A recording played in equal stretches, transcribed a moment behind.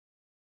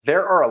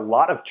There are a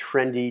lot of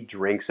trendy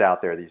drinks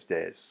out there these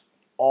days.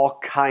 All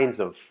kinds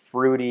of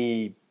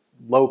fruity,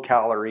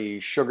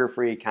 low-calorie,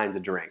 sugar-free kinds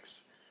of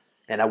drinks.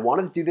 And I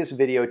wanted to do this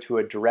video to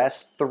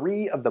address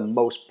 3 of the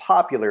most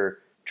popular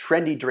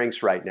trendy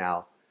drinks right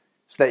now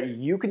so that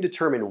you can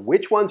determine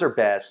which ones are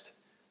best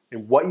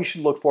and what you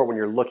should look for when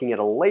you're looking at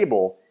a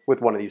label with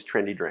one of these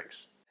trendy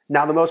drinks.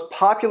 Now, the most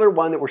popular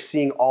one that we're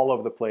seeing all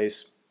over the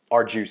place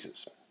are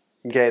juices.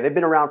 Okay, they've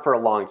been around for a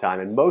long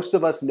time, and most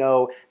of us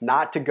know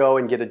not to go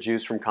and get a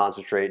juice from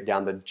concentrate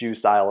down the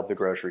juice aisle of the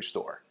grocery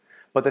store.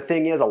 But the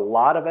thing is, a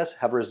lot of us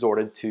have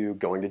resorted to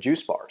going to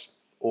juice bars,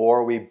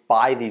 or we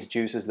buy these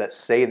juices that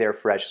say they're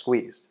fresh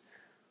squeezed.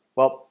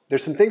 Well,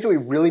 there's some things that we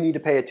really need to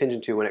pay attention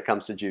to when it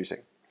comes to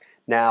juicing.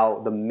 Now,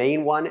 the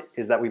main one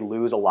is that we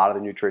lose a lot of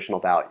the nutritional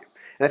value.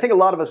 And I think a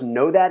lot of us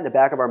know that in the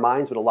back of our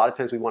minds, but a lot of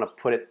times we want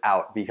to put it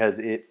out because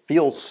it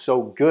feels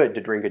so good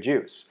to drink a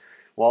juice.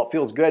 Well, it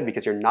feels good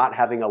because you're not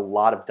having a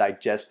lot of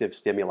digestive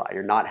stimuli.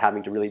 You're not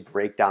having to really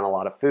break down a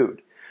lot of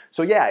food.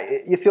 So yeah,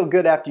 you feel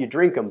good after you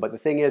drink them, but the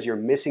thing is you're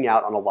missing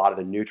out on a lot of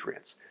the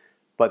nutrients.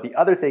 But the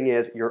other thing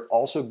is you're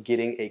also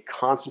getting a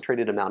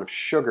concentrated amount of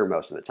sugar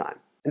most of the time.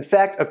 In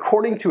fact,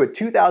 according to a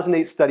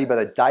 2008 study by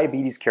the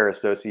Diabetes Care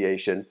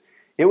Association,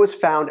 it was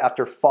found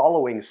after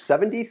following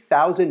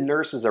 70,000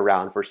 nurses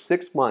around for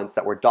 6 months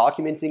that were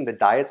documenting the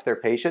diets of their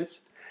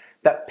patients,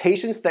 that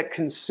patients that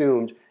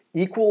consumed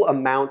equal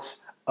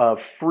amounts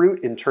of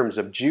fruit in terms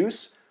of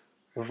juice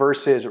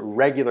versus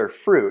regular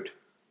fruit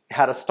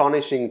had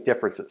astonishing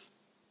differences.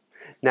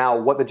 Now,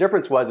 what the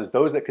difference was is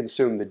those that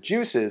consumed the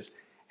juices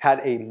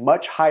had a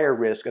much higher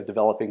risk of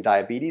developing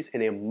diabetes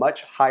and a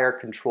much higher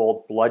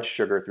controlled blood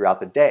sugar throughout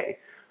the day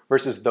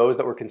versus those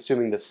that were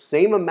consuming the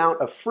same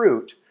amount of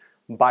fruit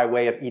by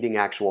way of eating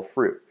actual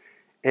fruit.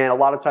 And a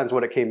lot of times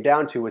what it came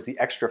down to was the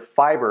extra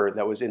fiber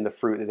that was in the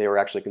fruit that they were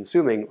actually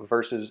consuming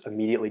versus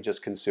immediately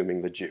just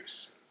consuming the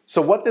juice.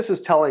 So what this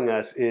is telling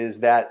us is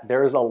that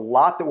there's a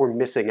lot that we're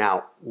missing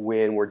out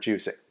when we're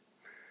juicing.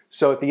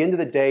 So at the end of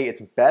the day,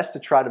 it's best to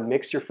try to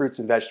mix your fruits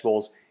and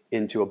vegetables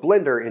into a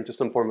blender, into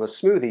some form of a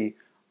smoothie,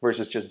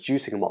 versus just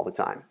juicing them all the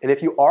time. And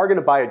if you are going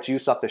to buy a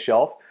juice off the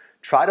shelf,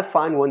 try to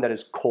find one that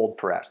is cold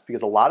pressed,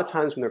 because a lot of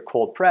times when they're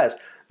cold pressed,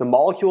 the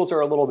molecules are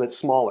a little bit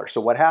smaller.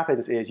 So what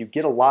happens is you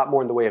get a lot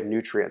more in the way of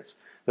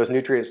nutrients. Those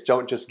nutrients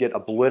don't just get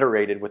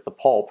obliterated with the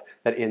pulp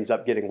that ends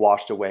up getting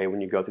washed away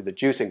when you go through the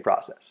juicing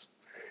process.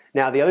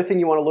 Now, the other thing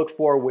you want to look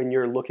for when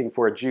you're looking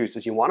for a juice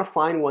is you want to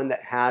find one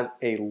that has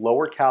a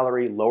lower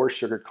calorie, lower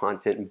sugar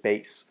content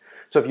base.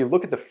 So if you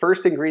look at the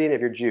first ingredient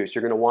of your juice,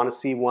 you're going to want to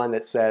see one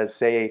that says,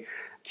 say,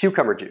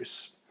 cucumber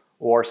juice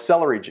or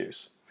celery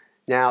juice.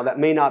 Now, that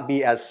may not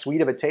be as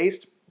sweet of a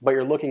taste, but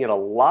you're looking at a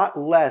lot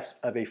less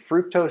of a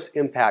fructose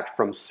impact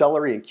from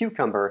celery and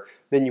cucumber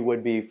than you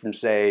would be from,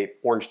 say,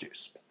 orange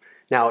juice.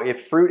 Now,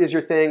 if fruit is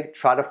your thing,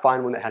 try to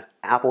find one that has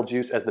apple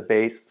juice as the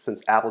base,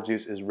 since apple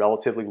juice is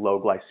relatively low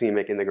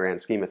glycemic in the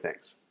grand scheme of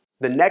things.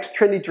 The next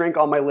trendy drink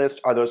on my list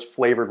are those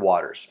flavored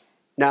waters.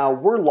 Now,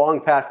 we're long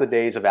past the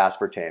days of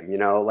aspartame. You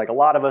know, like a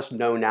lot of us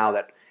know now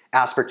that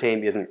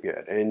aspartame isn't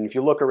good. And if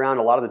you look around,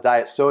 a lot of the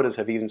diet sodas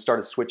have even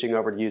started switching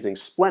over to using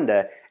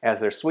Splenda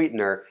as their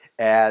sweetener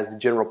as the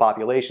general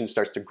population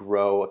starts to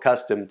grow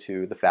accustomed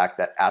to the fact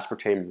that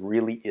aspartame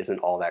really isn't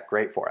all that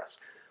great for us.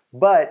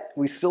 But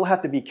we still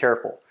have to be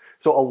careful.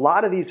 So a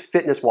lot of these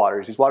fitness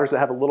waters, these waters that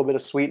have a little bit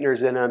of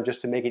sweeteners in them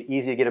just to make it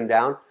easy to get them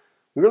down,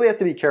 we really have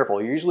to be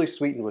careful. You're usually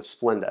sweetened with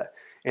Splenda.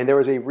 And there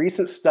was a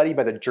recent study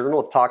by the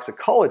Journal of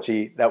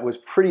Toxicology that was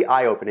pretty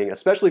eye-opening,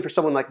 especially for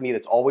someone like me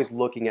that's always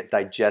looking at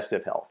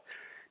digestive health.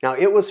 Now,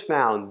 it was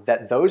found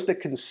that those that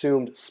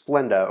consumed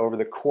Splenda over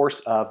the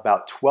course of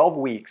about 12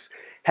 weeks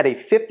had a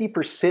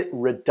 50%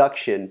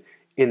 reduction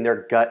in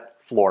their gut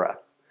flora.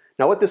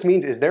 Now what this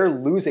means is they're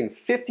losing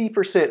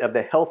 50% of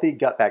the healthy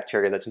gut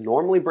bacteria that's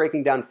normally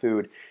breaking down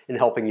food and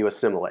helping you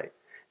assimilate.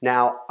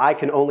 Now, I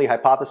can only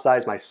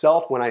hypothesize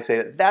myself when I say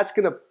that that's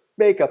going to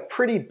make a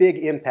pretty big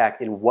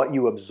impact in what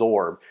you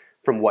absorb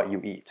from what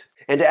you eat.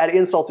 And to add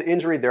insult to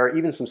injury, there are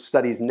even some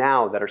studies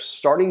now that are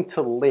starting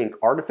to link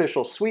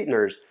artificial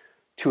sweeteners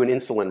to an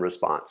insulin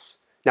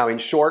response. Now, in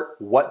short,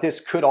 what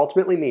this could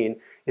ultimately mean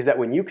is that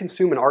when you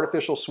consume an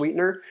artificial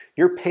sweetener,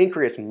 your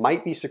pancreas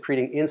might be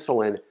secreting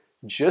insulin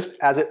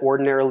just as it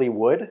ordinarily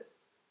would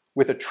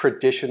with a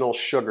traditional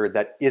sugar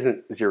that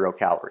isn't 0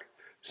 calorie.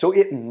 So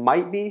it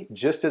might be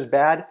just as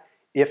bad,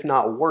 if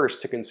not worse,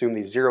 to consume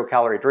these 0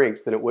 calorie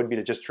drinks than it would be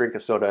to just drink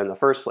a soda in the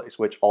first place,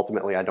 which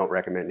ultimately I don't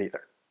recommend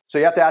either. So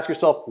you have to ask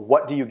yourself,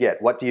 what do you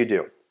get? What do you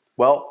do?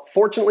 Well,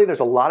 fortunately, there's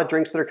a lot of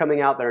drinks that are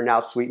coming out that are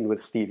now sweetened with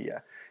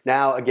stevia.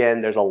 Now,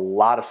 again, there's a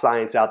lot of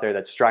science out there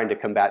that's trying to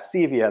combat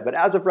stevia, but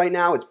as of right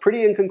now, it's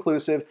pretty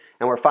inconclusive,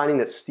 and we're finding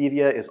that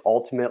stevia is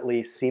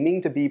ultimately seeming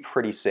to be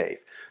pretty safe.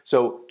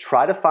 So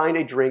try to find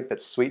a drink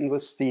that's sweetened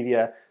with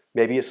stevia.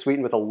 Maybe it's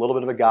sweetened with a little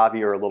bit of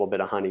agave or a little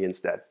bit of honey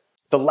instead.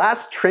 The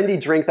last trendy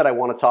drink that I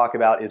want to talk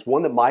about is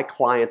one that my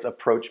clients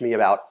approach me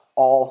about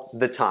all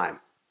the time.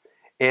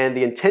 And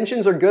the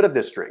intentions are good of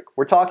this drink.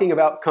 We're talking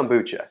about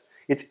kombucha.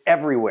 It's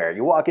everywhere.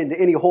 You walk into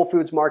any Whole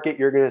Foods market,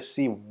 you're going to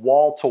see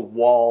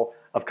wall-to-wall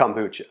of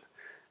kombucha.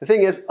 The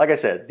thing is, like I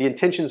said, the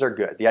intentions are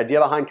good. The idea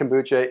behind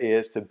kombucha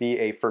is to be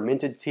a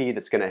fermented tea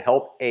that's going to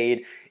help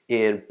aid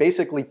in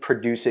basically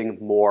producing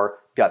more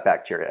gut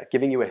bacteria,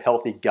 giving you a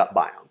healthy gut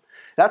biome.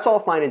 That's all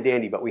fine and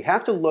dandy, but we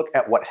have to look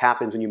at what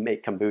happens when you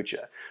make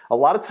kombucha. A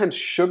lot of times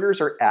sugars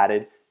are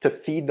added to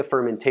feed the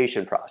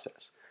fermentation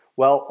process.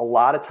 Well, a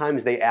lot of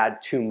times they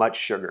add too much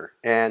sugar,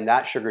 and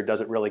that sugar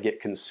doesn't really get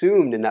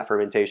consumed in that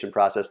fermentation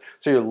process,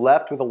 so you're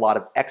left with a lot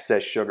of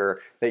excess sugar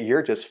that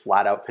you're just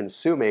flat out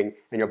consuming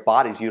and your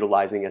body's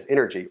utilizing as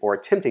energy or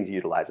attempting to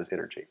utilize as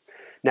energy.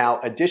 Now,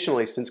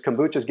 additionally, since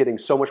kombucha is getting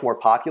so much more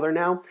popular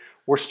now,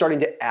 we're starting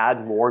to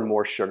add more and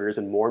more sugars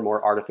and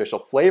more artificial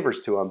flavors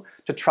to them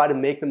to try to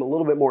make them a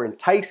little bit more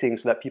enticing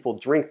so that people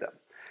drink them.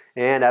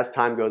 And as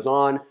time goes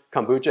on,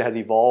 kombucha has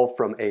evolved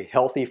from a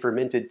healthy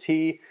fermented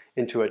tea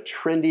into a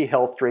trendy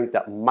health drink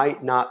that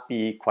might not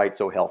be quite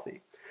so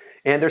healthy.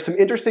 And there's some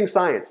interesting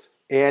science,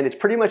 and it's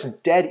pretty much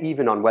dead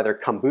even on whether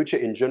kombucha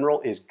in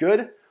general is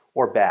good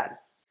or bad.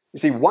 You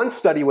see, one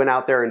study went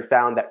out there and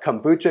found that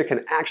kombucha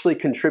can actually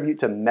contribute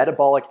to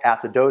metabolic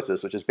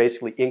acidosis, which is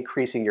basically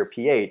increasing your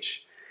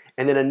pH.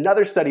 And then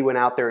another study went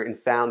out there and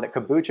found that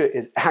kombucha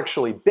is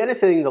actually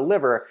benefiting the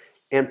liver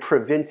and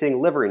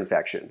preventing liver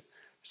infection.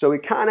 So we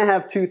kind of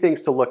have two things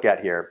to look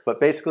at here,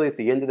 but basically at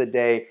the end of the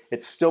day,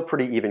 it's still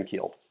pretty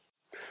even-keeled.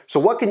 So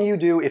what can you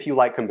do if you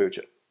like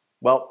kombucha?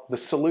 Well, the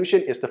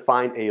solution is to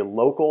find a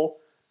local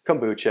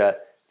kombucha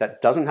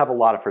that doesn't have a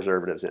lot of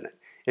preservatives in it.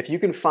 If you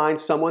can find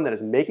someone that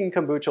is making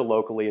kombucha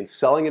locally and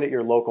selling it at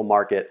your local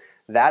market,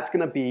 that's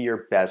going to be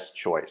your best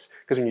choice.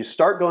 Because when you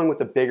start going with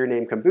the bigger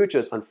name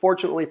kombuchas,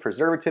 unfortunately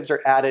preservatives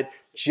are added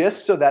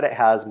just so that it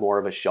has more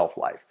of a shelf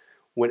life.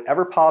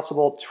 Whenever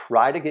possible,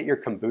 try to get your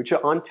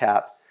kombucha on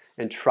tap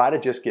and try to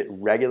just get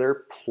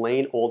regular,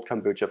 plain old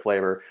kombucha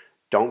flavor.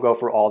 Don't go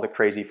for all the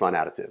crazy fun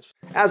additives.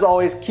 As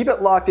always, keep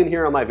it locked in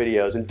here on my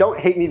videos, and don't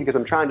hate me because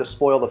I'm trying to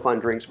spoil the fun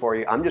drinks for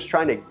you. I'm just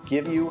trying to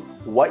give you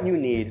what you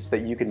need so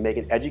that you can make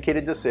an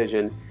educated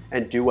decision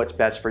and do what's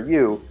best for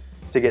you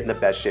to get in the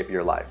best shape of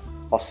your life.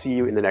 I'll see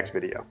you in the next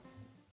video.